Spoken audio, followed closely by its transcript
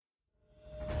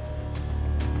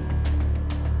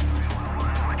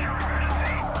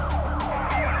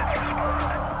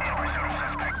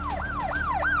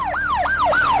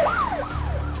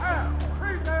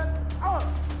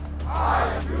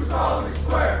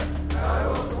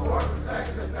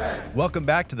Welcome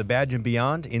back to the Badge and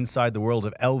Beyond, inside the world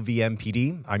of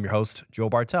LVMPD. I'm your host, Joe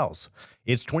Bartels.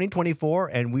 It's 2024,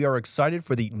 and we are excited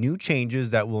for the new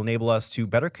changes that will enable us to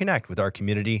better connect with our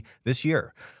community this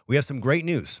year. We have some great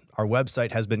news. Our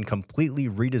website has been completely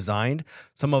redesigned.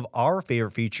 Some of our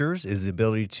favorite features is the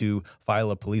ability to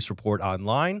file a police report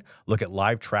online, look at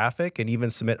live traffic, and even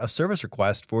submit a service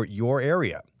request for your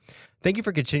area. Thank you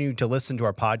for continuing to listen to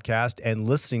our podcast and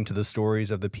listening to the stories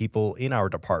of the people in our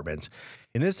department.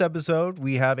 In this episode,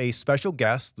 we have a special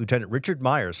guest, Lieutenant Richard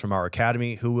Myers from our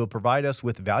academy, who will provide us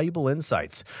with valuable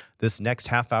insights. This next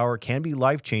half hour can be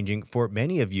life-changing for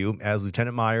many of you, as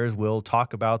Lieutenant Myers will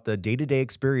talk about the day-to-day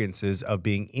experiences of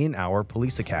being in our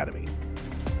police academy.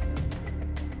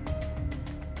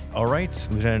 All right,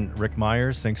 Lieutenant Rick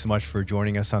Myers, thanks so much for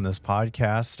joining us on this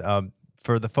podcast.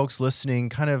 For the folks listening,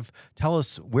 kind of tell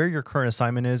us where your current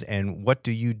assignment is and what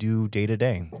do you do day to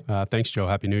day? Thanks, Joe.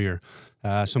 Happy New Year.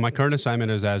 So my current assignment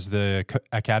is as the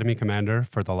Academy Commander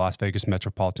for the Las Vegas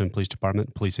Metropolitan Police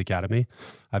Department Police Academy.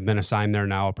 I've been assigned there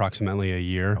now approximately a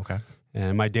year. Okay.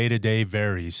 And my day-to-day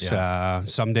varies. Yeah.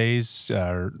 Some days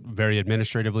are very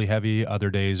administratively heavy. Other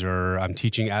days I'm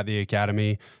teaching at the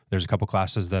academy. There's a couple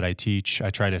classes that I teach. I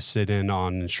try to sit in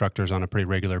on instructors on a pretty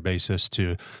regular basis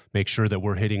to make sure that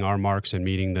we're hitting our marks and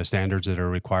meeting the standards that are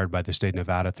required by the state of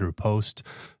Nevada through post.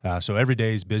 So every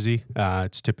day is busy.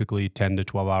 It's typically 10 to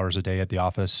 12 hours a day at the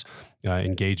office,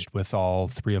 engaged with all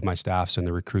three of my staffs and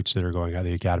the recruits that are going at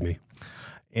the academy.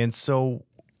 And so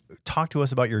talk to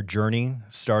us about your journey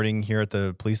starting here at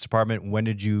the police department. When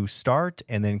did you start?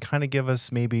 And then kind of give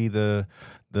us maybe the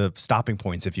stopping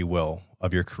points, if you will,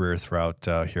 of your career throughout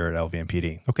here at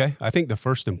LVMPD. Okay. I think the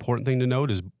first important thing to note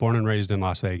is born and raised in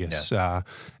Las Vegas. Yes.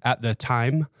 At the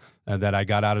time that I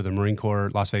got out of the Marine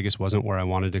Corps, Las Vegas wasn't where I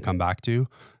wanted to come back to.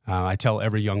 I tell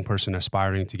every young person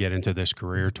aspiring to get into this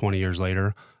career 20 years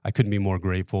later, I couldn't be more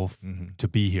grateful to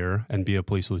be here and be a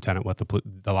police lieutenant with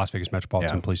the Las Vegas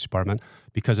Metropolitan Police Department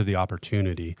because of the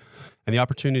opportunity. And the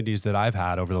opportunities that I've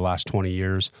had over the last 20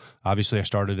 years, obviously I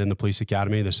started in the police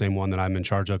academy, the same one that I'm in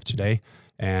charge of today.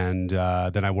 And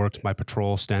then I worked my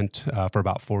patrol stint for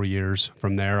about 4 years.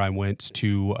 From there, I went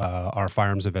to our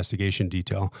firearms investigation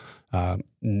detail.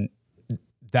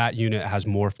 That unit has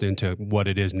morphed into what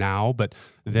it is now, but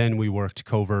then we worked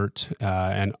covert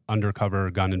and undercover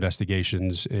gun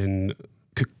investigations in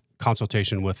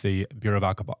consultation with the Bureau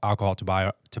of Alcohol,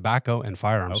 Tobacco, and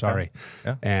Firearms. Okay.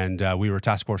 Yeah. And we were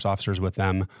task force officers with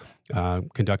them,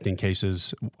 conducting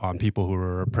cases on people who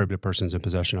were prohibited persons in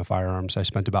possession of firearms. I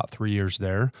spent about 3 years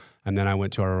there, and then I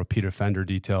went to our repeat offender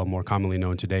detail, more commonly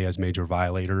known today as major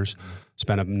violators.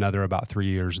 Spent another about 3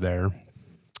 years there.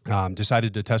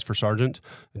 Decided to test for sergeant.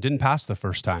 Didn't pass the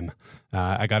first time.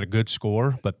 I got a good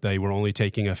score, but they were only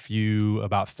taking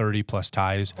about 30 plus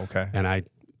ties. Okay. And I,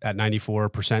 at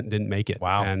 94%, didn't make it.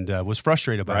 Wow. And was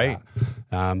frustrated by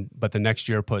that. But the next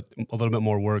year put a little bit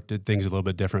more work, did things a little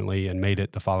bit differently, and made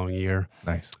it the following year.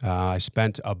 Nice. I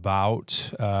spent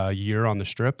about a year on the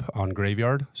Strip on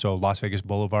Graveyard, so Las Vegas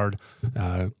Boulevard.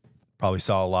 Probably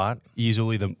saw a lot.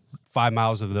 Easily the 5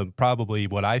 miles of probably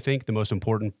what I think the most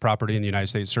important property in the United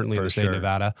States, certainly in the state of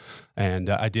Nevada. And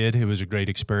I did. It was a great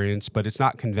experience, but it's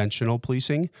not conventional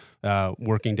policing,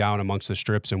 working down amongst the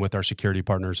strips and with our security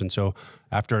partners. And so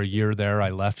after a year there, I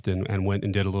left and went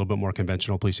and did a little bit more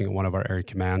conventional policing at one of our area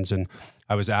commands. And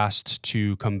I was asked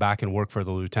to come back and work for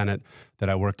the lieutenant that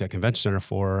I worked at Convention Center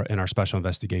for in our special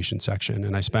investigation section.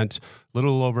 And I spent a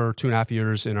little over 2.5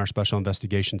 years in our special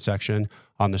investigation section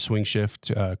on the swing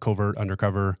shift, covert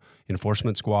undercover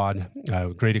enforcement squad.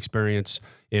 Great experience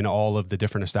in all of the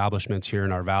different establishments here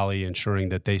in our valley, ensuring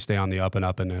that they stay on the up and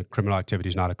up and criminal activity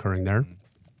is not occurring there.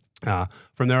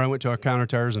 From there, I went to our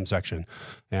counterterrorism section,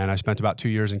 and I spent about 2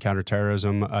 years in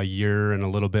counterterrorism. A year and a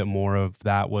little bit more of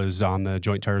that was on the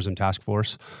Joint Terrorism Task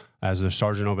Force. As the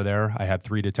sergeant over there, I had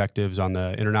 3 detectives on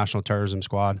the International Terrorism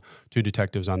Squad, 2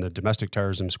 detectives on the Domestic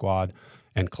Terrorism Squad,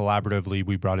 and collaboratively,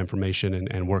 we brought information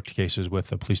and worked cases with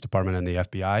the police department and the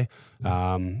FBI.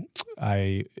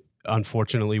 I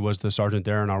unfortunately was the sergeant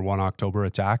there in our 1 October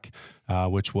attack,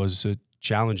 which was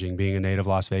challenging, being a native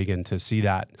Las Vegan, to see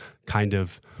that kind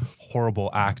of horrible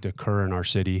act occur in our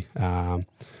city.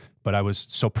 But I was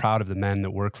so proud of the men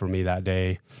that worked for me that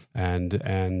day, and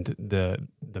the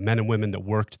men and women that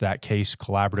worked that case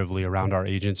collaboratively around our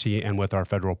agency and with our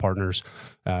federal partners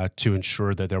to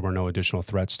ensure that there were no additional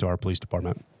threats to our police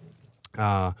department.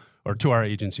 Or to our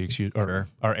agency,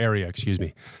 our area, excuse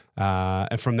me.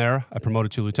 And from there, I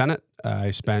promoted to lieutenant.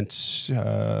 I spent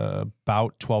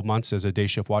about 12 months as a day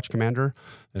shift watch commander.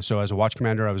 And so as a watch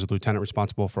commander, I was a lieutenant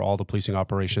responsible for all the policing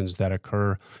operations that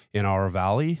occur in our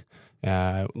valley.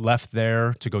 Left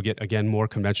there to go get, again, more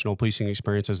conventional policing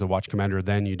experience as the watch commander.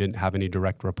 Then you didn't have any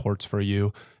direct reports for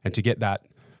you. And to get that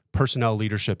personnel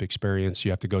leadership experience,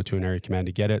 you have to go to an area command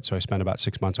to get it. So I spent about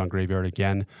 6 months on graveyard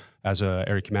again as a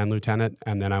area command lieutenant.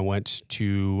 And then I went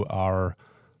to our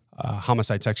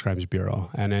Homicide Sex Crimes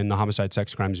Bureau. And in the Homicide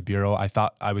Sex Crimes Bureau, I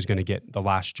thought I was going to get the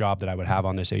last job that I would have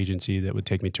on this agency that would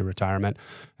take me to retirement.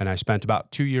 And I spent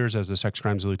about 2 years as the Sex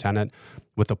Crimes Lieutenant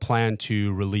with a plan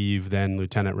to relieve then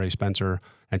Lieutenant Ray Spencer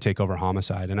and take over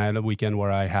homicide. And I had a weekend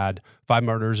where I had 5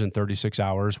 murders in 36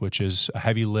 hours, which is a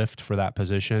heavy lift for that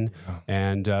position,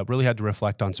 and really had to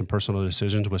reflect on some personal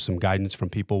decisions with some guidance from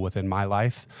people within my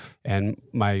life. And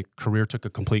my career took a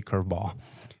complete curveball.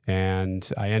 And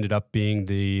I ended up being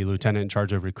the lieutenant in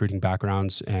charge of recruiting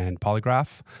backgrounds and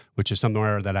polygraph, which is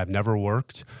somewhere that I've never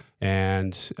worked.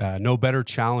 And no better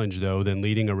challenge, though, than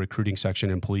leading a recruiting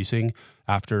section in policing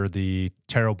after the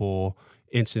terrible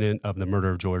incident of the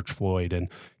murder of George Floyd, and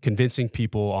convincing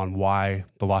people on why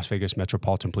the Las Vegas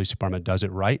Metropolitan Police Department does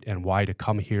it right and why to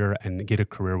come here and get a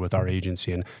career with our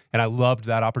agency. And I loved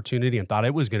that opportunity and thought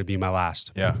it was going to be my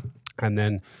last. Yeah. And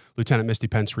then Lieutenant Misty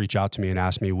Pence reached out to me and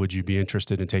asked me, would you be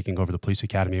interested in taking over the police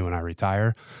academy when I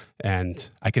retire? And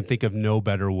I can think of no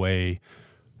better way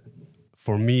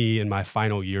for me in my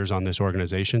final years on this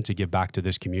organization to give back to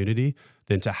this community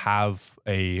than to have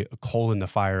a coal in the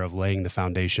fire of laying the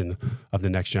foundation of the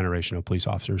next generation of police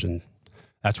officers. And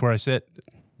that's where I sit.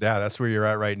 Yeah, that's where you're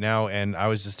at right now. And I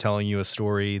was just telling you a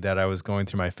story that I was going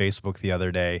through my Facebook the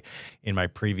other day in my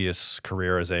previous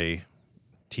career as a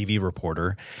TV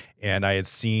reporter. And I had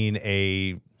seen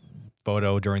a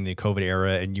photo during the COVID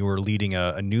era, and you were leading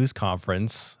a news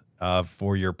conference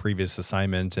for your previous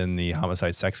assignment in the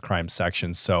homicide sex crime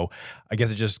section. So I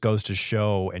guess it just goes to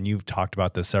show, and you've talked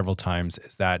about this several times,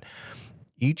 is that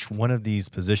each one of these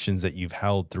positions that you've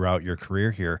held throughout your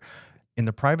career here in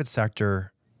the private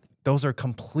sector, those are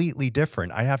completely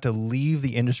different. I'd have to leave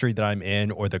the industry that I'm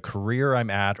in or the career I'm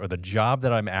at or the job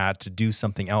that I'm at to do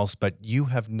something else. But you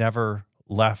have never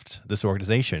left this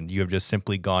organization. You have just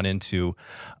simply gone into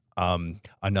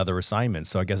another assignment.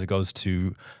 So I guess it goes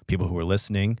to people who are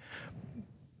listening.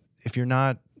 If you're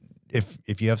not,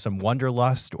 if you have some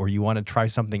wanderlust or you want to try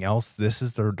something else, this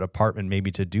is the department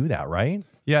maybe to do that, right?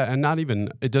 Yeah, and not even,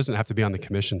 it doesn't have to be on the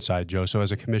commission side, Joe. So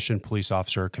as a commissioned police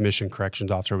officer, commissioned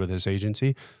corrections officer with this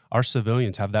agency, our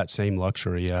civilians have that same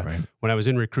luxury. Right. When I was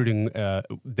in recruiting,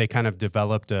 they kind of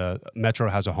developed Metro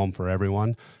has a home for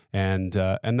everyone. And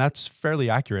that's fairly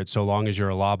accurate so long as you're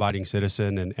a law-abiding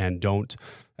citizen and don't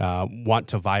want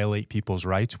to violate people's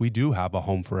rights. We do have a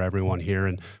home for everyone here.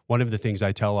 And one of the things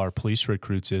I tell our police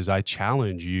recruits is I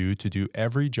challenge you to do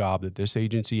every job that this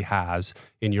agency has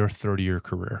in your 30-year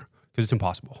career, because it's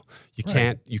impossible. You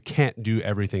can't do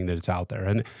everything that it's out there.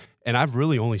 And I've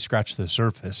really only scratched the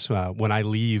surface. When I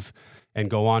leave and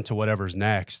go on to whatever's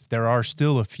next, there are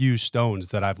still a few stones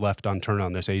that I've left unturned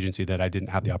on this agency that I didn't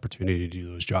have the opportunity to do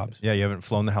those jobs. Yeah, you haven't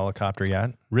flown the helicopter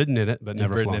yet? Ridden in it, but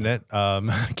never ridden flown in it.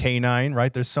 K9,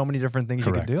 right? There's so many different things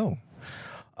Correct. you can do.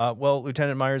 Well,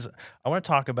 Lieutenant Myers, I want to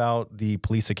talk about the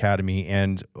police academy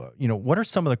and, what are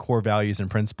some of the core values and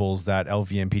principles that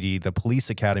LVMPD, the police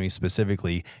academy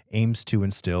specifically, aims to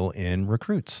instill in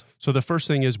recruits? So the first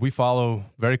thing is we follow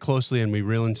very closely and we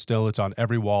really instill, it's on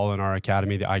every wall in our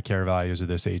academy, the I care values of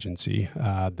this agency.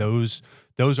 Those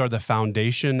are the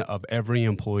foundation of every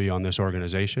employee on this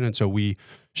organization. And so we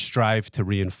strive to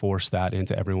reinforce that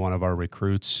into every one of our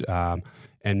recruits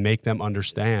and make them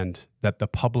understand that the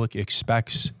public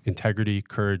expects integrity,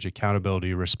 courage,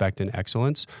 accountability, respect, and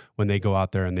excellence when they go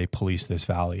out there and they police this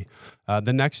valley.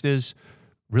 The next is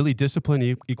really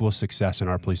discipline equals success in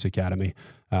our police academy.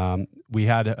 We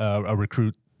had a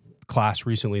recruit class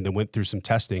recently that went through some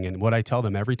testing, and what I tell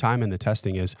them every time in the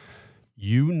testing is,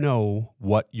 you know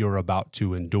what you're about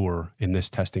to endure in this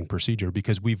testing procedure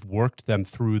because we've worked them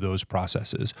through those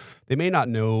processes. They may not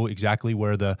know exactly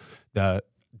where the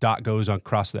dot goes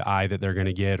across the I that they're going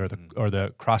to get, or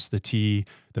the cross the T,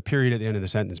 the period at the end of the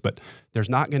sentence. But there's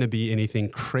not going to be anything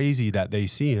crazy that they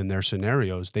see in their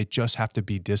scenarios. They just have to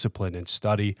be disciplined and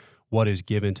study what is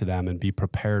given to them and be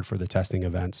prepared for the testing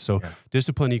events. So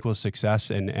discipline equals success.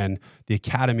 And the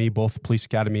academy, both police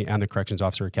academy and the corrections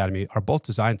officer academy, are both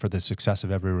designed for the success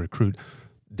of every recruit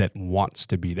that wants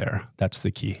to be there. That's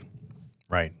the key.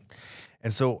 Right.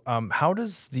 And so how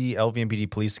does the LVMPD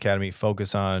Police Academy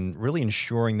focus on really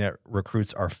ensuring that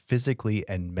recruits are physically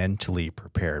and mentally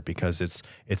prepared? Because it's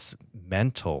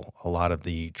mental, a lot of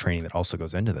the training that also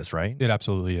goes into this, right? It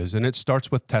absolutely is. And it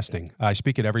starts with testing. I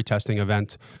speak at every testing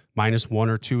event, minus 1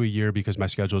 or 2 a year because my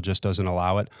schedule just doesn't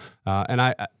allow it. And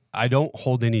I don't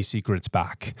hold any secrets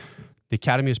back. The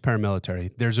academy is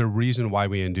paramilitary. There's a reason why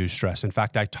we induce stress. In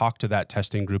fact, I talk to that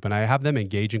testing group and I have them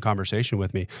engage in conversation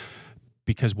with me,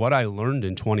 because what I learned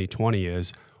in 2020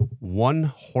 is one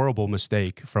horrible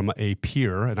mistake from a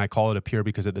peer, and I call it a peer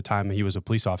because at the time he was a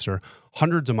police officer,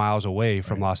 hundreds of miles away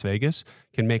from Las Vegas,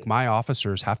 can make my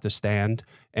officers have to stand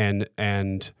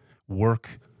and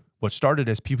work what started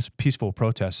as peaceful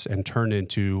protests and turned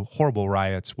into horrible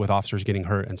riots with officers getting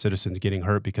hurt and citizens getting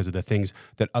hurt because of the things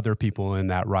that other people in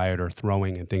that riot are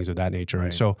throwing and things of that nature. Right.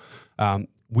 And so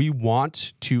we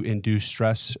want to induce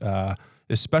stress,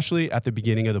 especially at the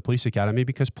beginning of the police academy,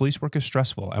 because police work is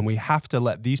stressful. And we have to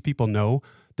let these people know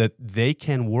that they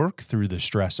can work through the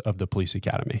stress of the police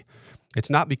academy. It's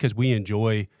not because we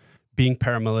enjoy being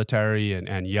paramilitary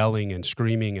and yelling and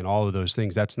screaming and all of those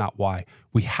things. That's not why.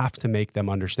 We have to make them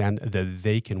understand that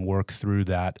they can work through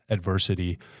that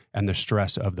adversity and the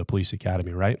stress of the police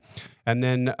academy, right? And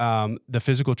then the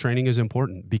physical training is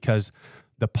important because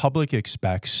the public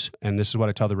expects, and this is what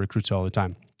I tell the recruits all the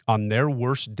time, on their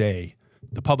worst day,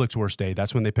 the public's worst day,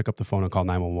 that's when they pick up the phone and call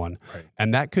 911. Right.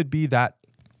 And that could be that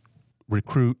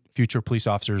recruit, future police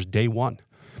officer's day one.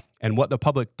 And what the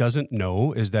public doesn't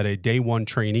know is that a day one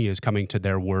trainee is coming to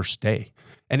their worst day.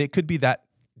 And it could be that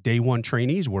day one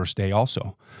trainee's worst day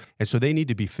also. And so they need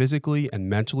to be physically and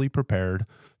mentally prepared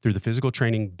through the physical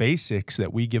training basics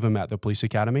that we give them at the police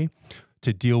academy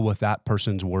to deal with that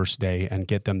person's worst day and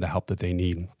get them the help that they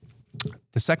need.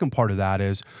 The second part of that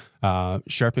is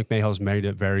Sheriff McMahill has made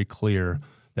it very clear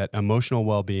that emotional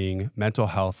well-being, mental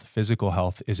health, physical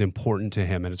health is important to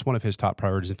him. And it's one of his top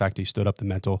priorities. In fact, he stood up the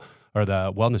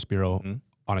Wellness Bureau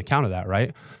on account of that,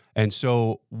 right? And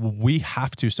so we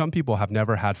have to, some people have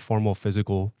never had formal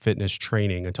physical fitness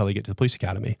training until they get to the police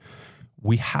academy.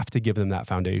 We have to give them that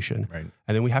foundation. Right.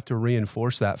 And then we have to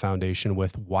reinforce that foundation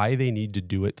with why they need to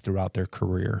do it throughout their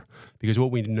career. Because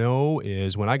what we know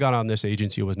is when I got on this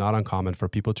agency, it was not uncommon for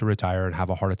people to retire and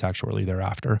have a heart attack shortly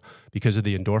thereafter because of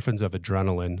the endorphins of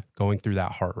adrenaline going through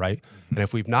that heart, right? Mm-hmm. And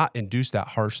if we've not induced that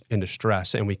heart into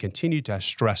stress and we continue to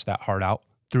stress that heart out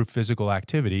through physical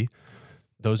activity,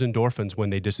 those endorphins,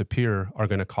 when they disappear, are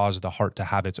going to cause the heart to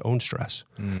have its own stress.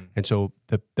 Mm. And so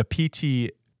the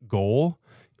PT goal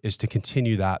is to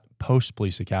continue that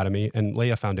post-police academy and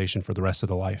lay a foundation for the rest of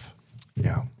the life.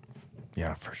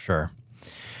 Yeah, for sure.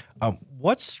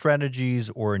 What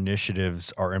strategies or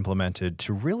initiatives are implemented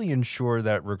to really ensure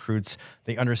that recruits,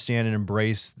 they understand and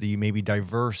embrace the maybe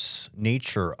diverse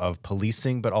nature of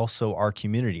policing, but also our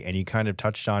community? And you kind of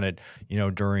touched on it,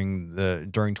 during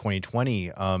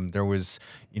 2020, there was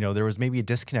maybe a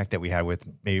disconnect that we had with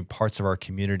maybe parts of our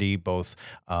community, both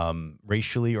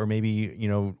racially or maybe,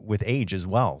 with age as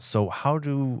well. So how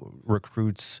do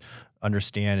recruits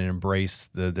understand and embrace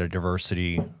the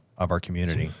diversity of our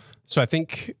community? So I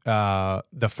think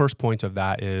the first point of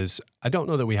that is I don't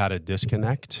know that we had a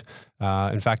disconnect.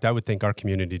 In fact, I would think our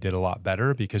community did a lot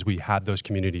better because we had those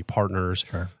community partners,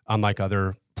 unlike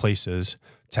other places,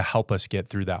 to help us get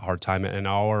through that hard time. And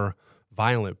our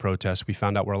violent protests, we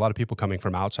found out were a lot of people coming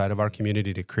from outside of our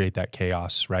community to create that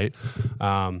chaos, right?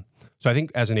 So I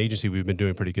think as an agency, we've been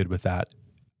doing pretty good with that.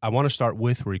 I want to start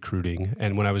with recruiting.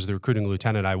 And when I was the recruiting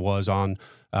lieutenant, I was on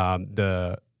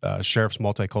the Sheriff's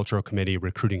Multicultural Committee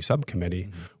recruiting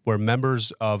subcommittee, where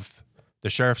members of the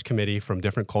Sheriff's Committee from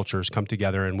different cultures come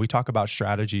together and we talk about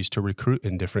strategies to recruit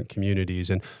in different communities.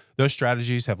 And those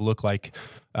strategies have looked like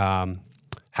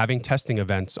having testing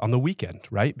events on the weekend,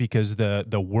 right? Because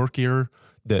the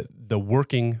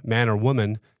working man or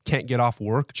woman can't get off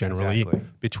work generally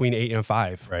between 8 and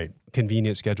 5. Right.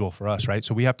 Convenient schedule for us, right?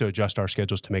 So we have to adjust our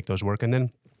schedules to make those work. And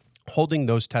then holding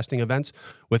those testing events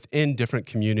within different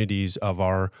communities of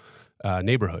our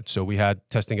neighborhood. So we had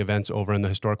testing events over in the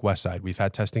historic West Side. We've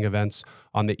had testing events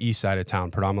on the east side of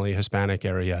town, predominantly Hispanic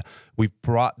area. We've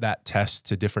brought that test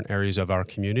to different areas of our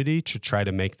community to try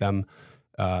to make them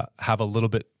have a little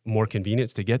bit more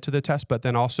convenience to get to the test, but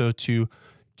then also to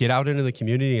get out into the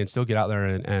community and still get out there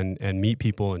and meet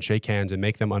people and shake hands and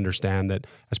make them understand that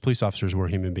as police officers, we're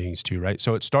human beings too, right?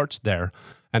 So it starts there.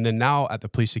 And then now at the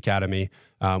police academy,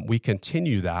 we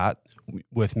continue that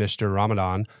with Mr.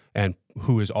 Ramadan, and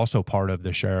who is also part of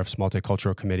the Sheriff's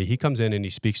Multicultural Committee. He comes in and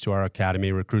he speaks to our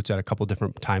academy, recruits at a couple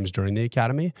different times during the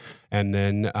academy. And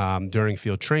then during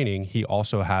field training, he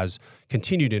also has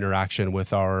continued interaction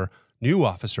with our new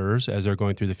officers as they're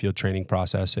going through the field training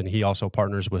process. And he also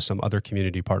partners with some other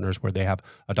community partners where they have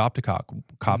Adopt a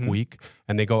Cop Week,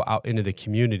 and they go out into the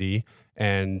community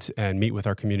and meet with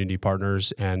our community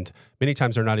partners. And many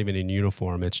times they're not even in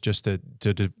uniform. It's just to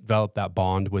develop that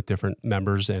bond with different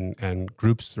members and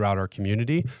groups throughout our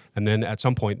community. And then at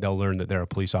some point they'll learn that they're a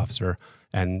police officer.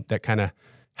 And that kind of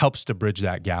helps to bridge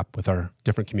that gap with our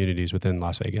different communities within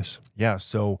Las Vegas. Yeah.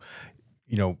 So,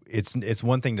 it's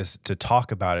one thing to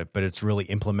talk about it, but it's really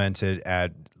implemented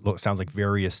at sounds like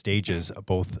various stages,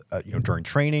 both during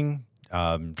training,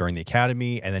 during the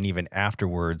academy, and then even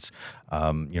afterwards.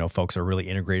 Folks are really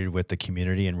integrated with the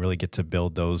community and really get to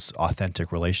build those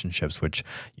authentic relationships, which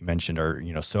you mentioned are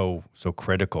so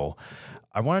critical.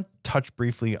 I want to touch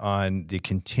briefly on the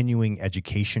continuing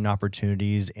education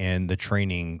opportunities and the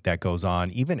training that goes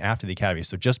on even after the academy.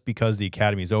 So just because the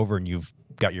academy is over and you've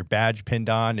got your badge pinned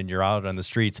on and you're out on the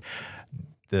streets,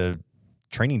 the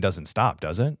training doesn't stop,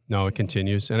 does it? No, it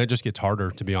continues, and it just gets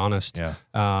harder, to be honest. Yeah.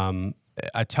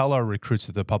 I tell our recruits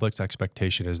that the public's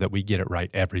expectation is that we get it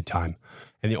right every time.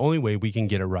 And the only way we can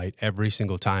get it right every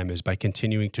single time is by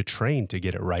continuing to train to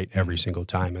get it right every single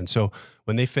time. And so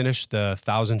when they finish the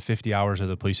 1,050 hours of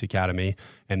the police academy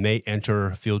and they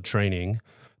enter field training,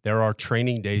 there are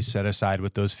training days set aside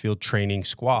with those field training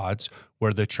squads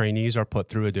where the trainees are put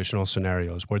through additional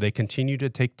scenarios, where they continue to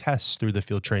take tests through the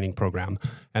field training program.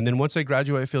 And then once they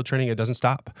graduate field training, it doesn't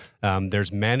stop.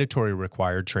 There's mandatory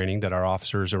required training that our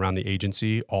officers around the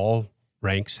agency, all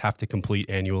ranks, have to complete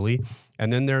annually.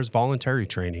 And then there's voluntary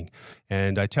training.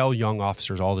 And I tell young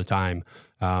officers all the time,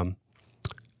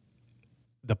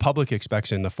 the public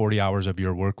expects in the 40 hours of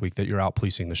your work week that you're out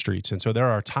policing the streets. And so there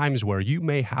are times where you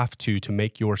may have to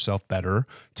make yourself better,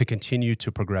 to continue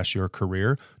to progress your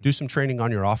career, do some training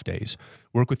on your off days,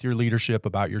 work with your leadership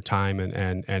about your time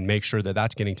and make sure that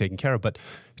that's getting taken care of. But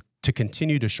to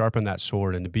continue to sharpen that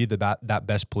sword and to be that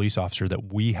best police officer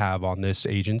that we have on this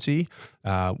agency,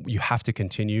 you have to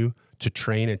continue to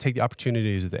train and take the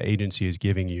opportunities that the agency is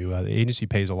giving you. The agency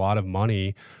pays a lot of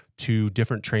money to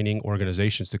different training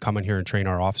organizations to come in here and train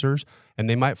our officers, and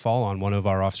they might fall on one of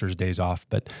our officers' days off,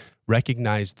 but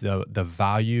recognize the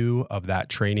value of that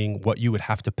training, what you would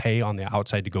have to pay on the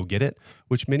outside to go get it,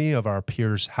 which many of our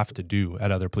peers have to do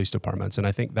at other police departments. And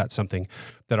I think that's something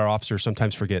that our officers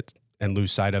sometimes forget and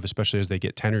lose sight of, especially as they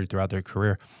get tenured throughout their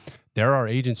career. There are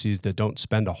agencies that don't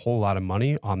spend a whole lot of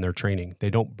money on their training.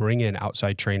 They don't bring in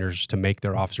outside trainers to make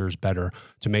their officers better,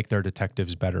 to make their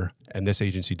detectives better, and this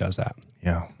agency does that.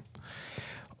 Yeah.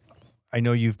 I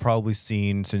know you've probably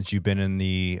seen, since you've been in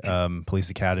the police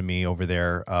academy over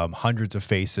there, hundreds of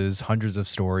faces, hundreds of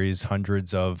stories,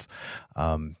 hundreds of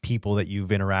people that you've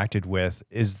interacted with.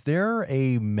 Is there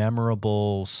a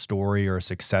memorable story or a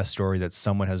success story that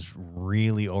someone has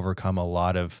really overcome a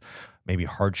lot of maybe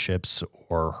hardships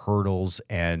or hurdles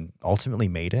and ultimately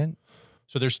made it?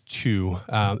 So there's two.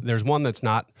 There's one that's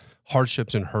not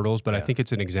hardships and hurdles, but I think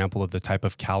it's an example of the type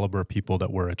of caliber people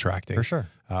that we're attracting. For sure.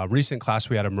 Recent class,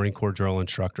 we had a Marine Corps drill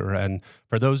instructor. And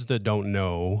for those that don't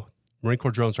know, Marine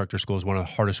Corps drill instructor school is one of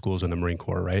the hardest schools in the Marine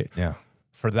Corps, right? Yeah.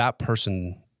 For that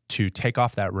person to take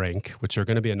off that rank, which are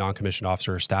going to be a non-commissioned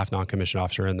officer, a staff non-commissioned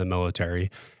officer in the military,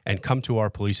 and come to our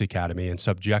police academy and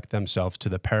subject themselves to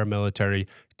the paramilitary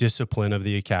discipline of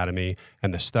the academy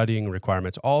and the studying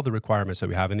requirements, all the requirements that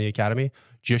we have in the academy,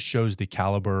 just shows the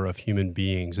caliber of human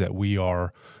beings that we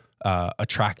are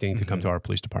attracting to come to our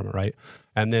police department, right?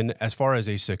 And then as far as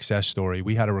a success story,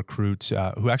 we had a recruit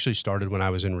who actually started when I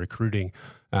was in recruiting.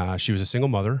 She was a single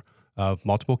mother of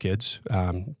multiple kids,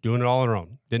 doing it all on her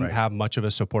own. Didn't have much of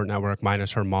a support network,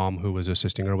 minus her mom, who was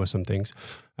assisting her with some things.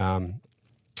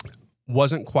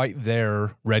 Wasn't quite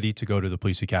there, ready to go to the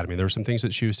police academy. There were some things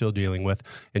that she was still dealing with,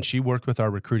 and she worked with our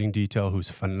recruiting detail, who's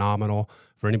phenomenal.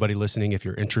 For anybody listening, if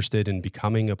you're interested in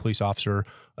becoming a police officer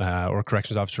or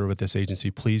corrections officer with this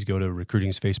agency, please go to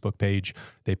recruiting's Facebook page.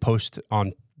 They post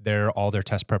on there all their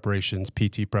test preparations,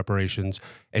 PT preparations,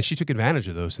 and she took advantage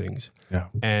of those things. Yeah.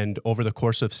 And over the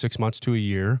course of 6 months to a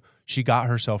year, she got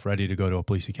herself ready to go to a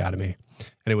police academy.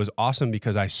 And it was awesome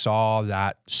because I saw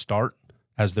that start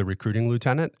as the recruiting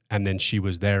lieutenant, and then she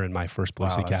was there in my first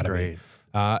police academy.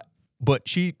 That's great. But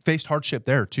she faced hardship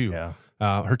there too. Yeah.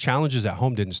 Her challenges at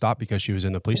home didn't stop because she was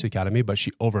in the police academy, but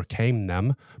she overcame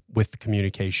them with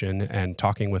communication and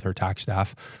talking with her tax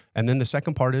staff. And then the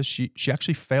second part is she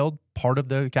actually failed part of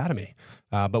the academy.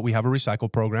 But we have a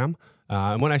recycle program.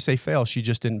 And when I say fail, she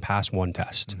just didn't pass one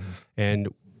test. Mm-hmm. And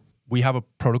we have a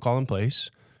protocol in place.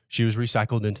 She was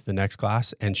recycled into the next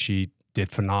class, and she did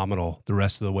phenomenal the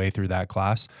rest of the way through that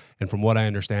class. And from what I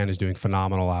understand, is doing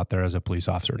phenomenal out there as a police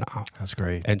officer now. That's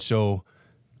great. And so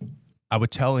I would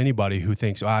tell anybody who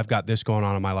thinks, oh, I've got this going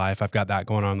on in my life, I've got that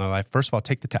going on in my life. First of all,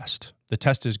 take the test. The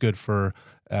test is good for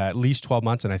at least 12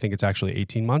 months, and I think it's actually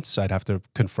 18 months. I'd have to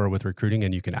confer with recruiting,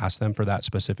 and you can ask them for that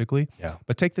specifically. Yeah.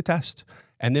 But take the test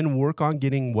and then work on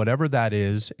getting whatever that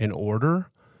is in order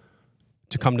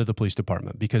to come to the police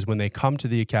department. Because when they come to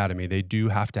the academy, they do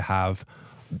have to have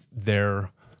their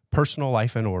personal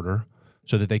life in order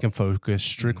so that they can focus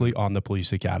strictly on the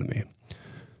police academy.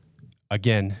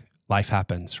 Again, life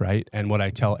happens, right? And what I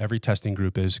tell every testing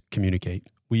group is communicate.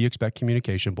 We expect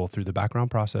communication both through the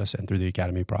background process and through the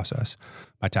academy process.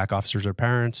 My TAC officers are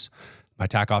parents. My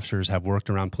TAC officers have worked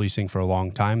around policing for a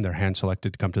long time. They're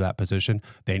hand-selected to come to that position.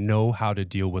 They know how to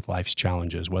deal with life's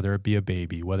challenges, whether it be a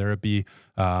baby, whether it be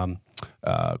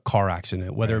a car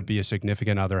accident, whether it be a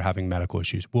significant other having medical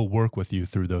issues. We'll work with you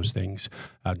through those things.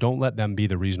 Don't let them be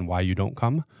the reason why you don't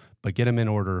come, but get them in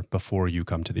order before you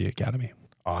come to the academy.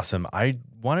 Awesome. I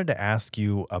wanted to ask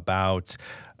you about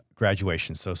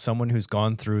graduation. So someone who's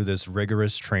gone through this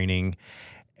rigorous training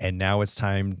and now it's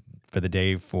time for the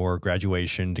day for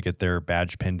graduation to get their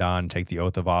badge pinned on, take the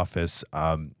oath of office.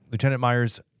 Lieutenant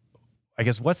Myers, I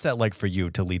guess, what's that like for you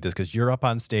to lead this? Because you're up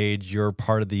on stage, you're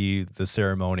part of the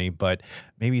ceremony, but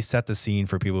maybe set the scene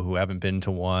for people who haven't been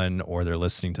to one or they're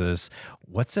listening to this.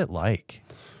 What's it like?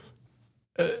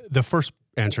 The first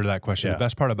answer to that question, the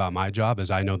best part about my job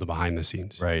is I know the behind the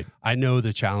scenes. Right. I know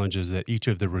the challenges that each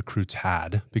of the recruits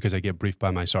had because I get briefed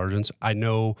by my sergeants. I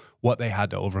know what they had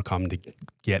to overcome to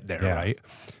get there, right?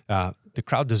 The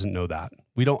crowd doesn't know that.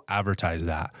 We don't advertise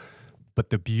that.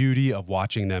 But the beauty of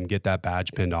watching them get that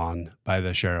badge pinned on by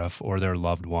the sheriff or their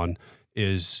loved one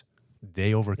is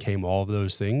they overcame all of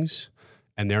those things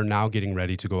and they're now getting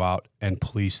ready to go out and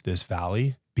police this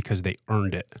valley because they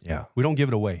earned it. Yeah. We don't give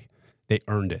it away. They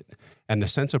earned it. And the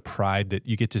sense of pride that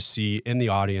you get to see in the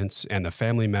audience and the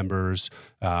family members,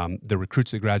 the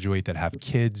recruits that graduate that have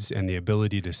kids and the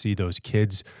ability to see those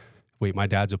kids, wait, my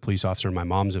dad's a police officer, my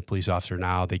mom's a police officer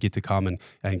now, they get to come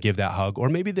and give that hug. Or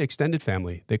maybe the extended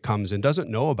family that comes and doesn't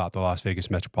know about the Las Vegas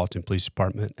Metropolitan Police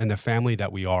Department and the family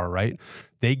that we are, right?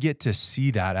 They get to see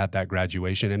that at that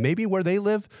graduation. And maybe where they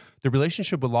live, the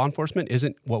relationship with law enforcement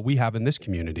isn't what we have in this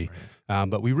community. Right.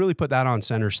 But we really put that on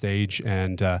center stage.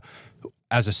 And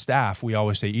as a staff, we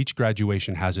always say each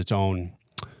graduation has its own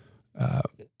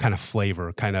kind of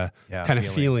flavor, kind of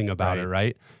feeling about it,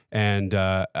 right? And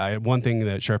one thing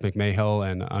that Sheriff McMahill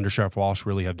and Under Sheriff Walsh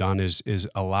really have done is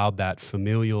allowed that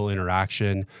familial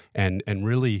interaction and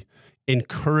really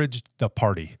encouraged the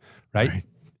party, right?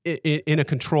 In a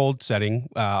controlled setting,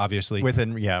 obviously.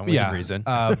 Within reason.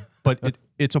 But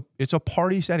it's a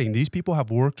party setting. These people have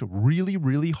worked really,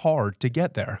 really hard to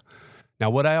get there. Now,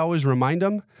 what I always remind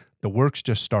them, the work's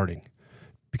just starting.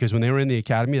 Because when they were in the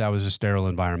academy, that was a sterile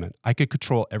environment. I could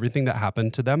control everything that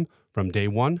happened to them from day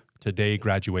one to day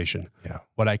graduation. Yeah.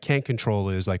 What I can't control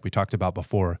is, like we talked about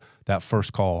before, that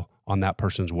first call on that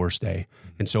person's worst day. Mm-hmm.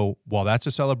 And so while that's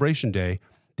a celebration day,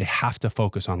 they have to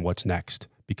focus on what's next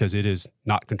because it is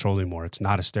not controlled anymore. It's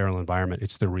not a sterile environment.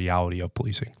 It's the reality of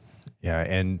policing. Yeah.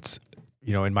 And,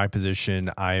 you know, in my position,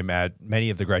 I'm at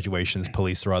many of the graduations,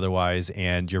 police or otherwise,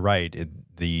 and you're right.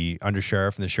 The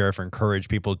undersheriff and the sheriff encourage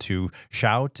people to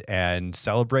shout and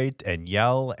celebrate and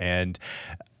yell. And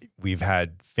we've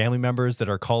had family members that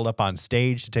are called up on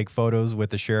stage to take photos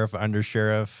with the sheriff,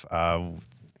 undersheriff.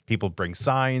 People bring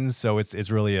signs. So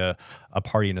it's really a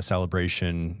party and a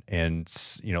celebration, and,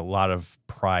 you know, a lot of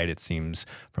pride, it seems,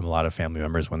 from a lot of family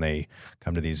members when they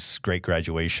come to these great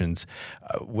graduations.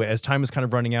 As time is kind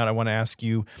of running out, I want to ask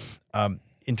you,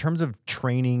 in terms of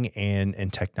training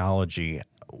and technology,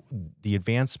 the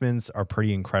advancements are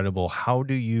pretty incredible. How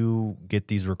do you get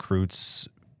these recruits,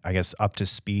 I guess, up to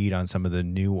speed on some of the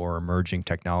new or emerging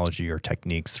technology or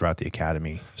techniques throughout the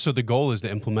academy? So the goal is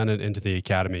to implement it into the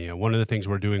academy. And one of the things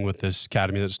we're doing with this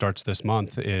academy that starts this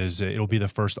month is it'll be the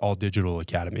first all-digital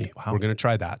academy. Wow. We're going to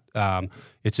try that.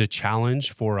 It's a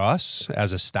challenge for us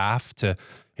as a staff to,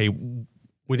 hey,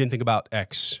 we didn't think about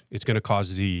X, it's going to cause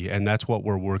Z. And that's what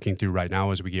we're working through right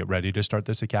now as we get ready to start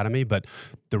this academy. But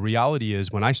the reality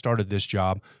is, when I started this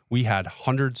job, we had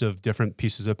hundreds of different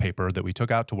pieces of paper that we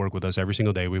took out to work with us every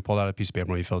single day. We pulled out a piece of paper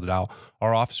and we filled it out.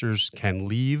 Our officers can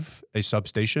leave a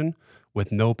substation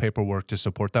with no paperwork to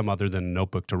support them other than a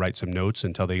notebook to write some notes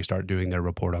until they start doing their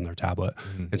report on their tablet.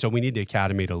 Mm-hmm. And so we need the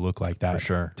academy to look like that. For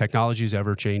sure. Technology is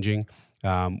ever changing.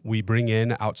 We bring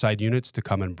in outside units to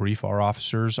come and brief our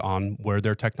officers on where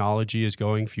their technology is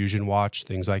going, Fusion Watch,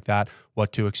 things like that,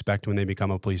 what to expect when they become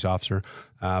a police officer.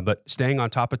 But staying on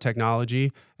top of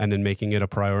technology and then making it a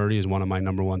priority is one of my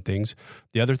number one things.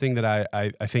 The other thing that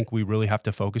I think we really have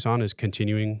to focus on is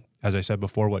continuing, as I said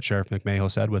before, what Sheriff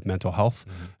McMahill said with mental health.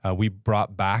 Mm-hmm. We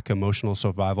brought back emotional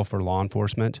survival for law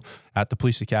enforcement at the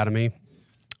police academy.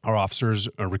 Our officers,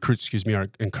 or recruits, are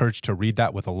encouraged to read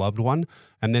that with a loved one.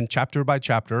 And then chapter by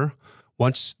chapter,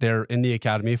 once they're in the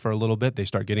academy for a little bit, they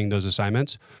start getting those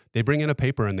assignments. They bring in a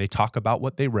paper and they talk about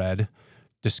what they read,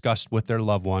 discussed with their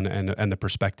loved one and the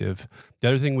perspective. The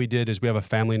other thing we did is we have a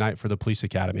family night for the police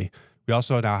academy. We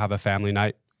also now have a family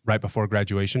night right before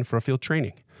graduation for a field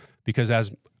training. Because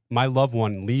as my loved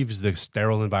one leaves the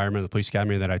sterile environment of the police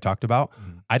academy that I talked about,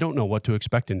 I don't know what to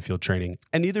expect in field training.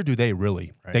 And neither do they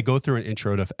really. Right. They go through an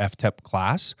intro to FTEP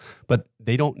class, but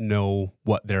they don't know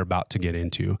what they're about to get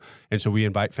into. And so we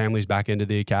invite families back into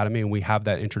the academy, and we have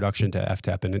that introduction to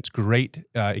FTEP. And it's great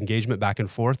engagement back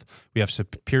and forth. We have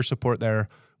peer support there.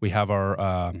 We have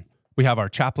our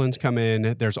chaplains come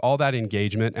in. There's all that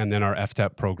engagement, and then our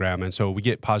FTEP program. And so we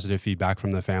get positive feedback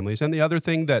from the families. And the other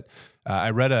thing that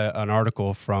I read an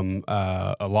article from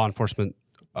a law enforcement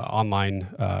online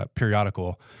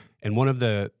periodical, and one of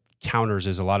the counters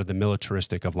is a lot of the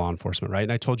militaristic of law enforcement, right?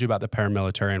 And I told you about the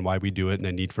paramilitary and why we do it and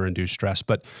the need for induced stress.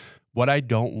 But what I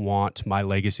don't want my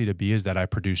legacy to be is that I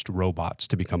produced robots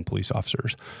to become police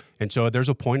officers. And so there's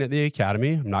a point at the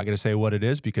academy, I'm not going to say what it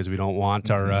is because we don't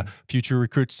want our future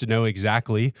recruits to know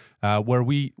exactly, where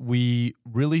we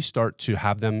really start to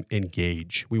have them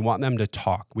engage. We want them to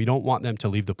talk. We don't want them to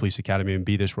leave the police academy and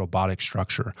be this robotic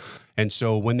structure. And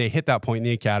so when they hit that point in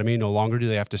the academy, no longer do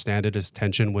they have to stand at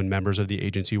attention when members of the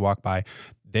agency walk by.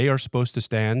 They are supposed to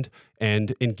stand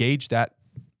and engage that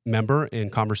member in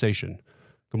conversation.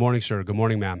 Good morning, sir. Good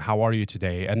morning, ma'am. How are you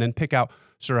today? And then pick out,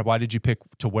 sir, why did you pick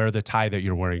to wear the tie that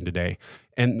you're wearing today?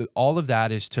 And all of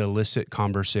that is to elicit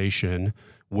conversation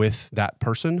with that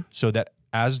person so that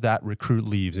as that recruit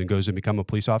leaves and goes and become a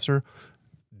police officer,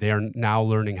 they are now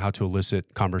learning how to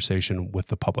elicit conversation with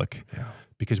the public. Yeah.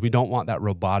 Because we don't want that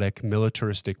robotic,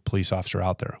 militaristic police officer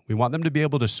out there. We want them to be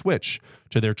able to switch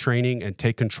to their training and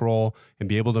take control and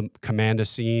be able to command a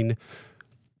scene,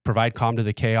 provide calm to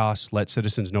the chaos, let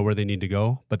citizens know where they need to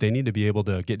go, but they need to be able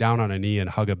to get down on a knee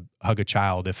and hug a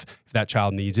child if that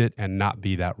child needs it and not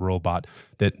be that robot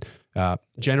that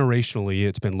generationally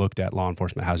it's been looked at, law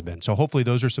enforcement has been. So hopefully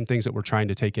those are some things that we're trying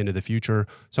to take into the future.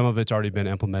 Some of it's already been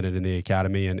implemented in the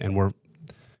academy, and when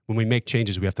we make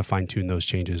changes, we have to fine tune those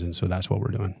changes. And so that's what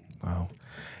we're doing. Wow.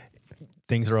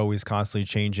 Things are always constantly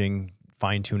changing,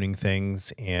 fine tuning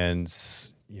things, and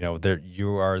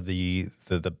you are the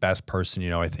best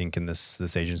person, I think, in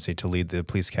this agency to lead the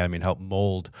police academy and help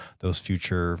mold those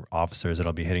future officers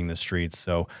that'll be hitting the streets.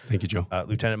 So thank you, Joe.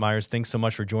 Lieutenant Myers, thanks so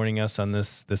much for joining us on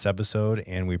this episode,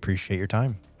 and we appreciate your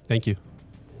time. Thank you.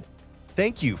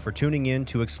 Thank you for tuning in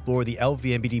to explore the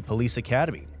LVMPD Police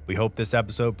Academy. We hope this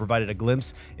episode provided a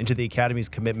glimpse into the Academy's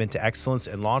commitment to excellence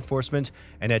in law enforcement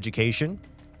and education.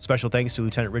 Special thanks to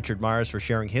Lieutenant Richard Myers for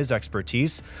sharing his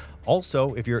expertise.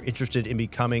 Also, if you're interested in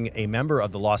becoming a member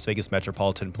of the Las Vegas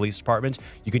Metropolitan Police Department,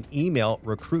 you can email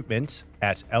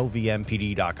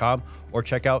recruitment@lvmpd.com or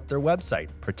check out their website,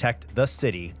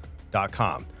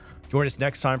 protectthecity.com. Join us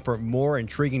next time for more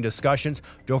intriguing discussions.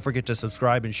 Don't forget to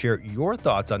subscribe and share your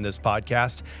thoughts on this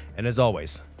podcast. And as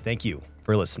always, thank you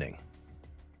for listening.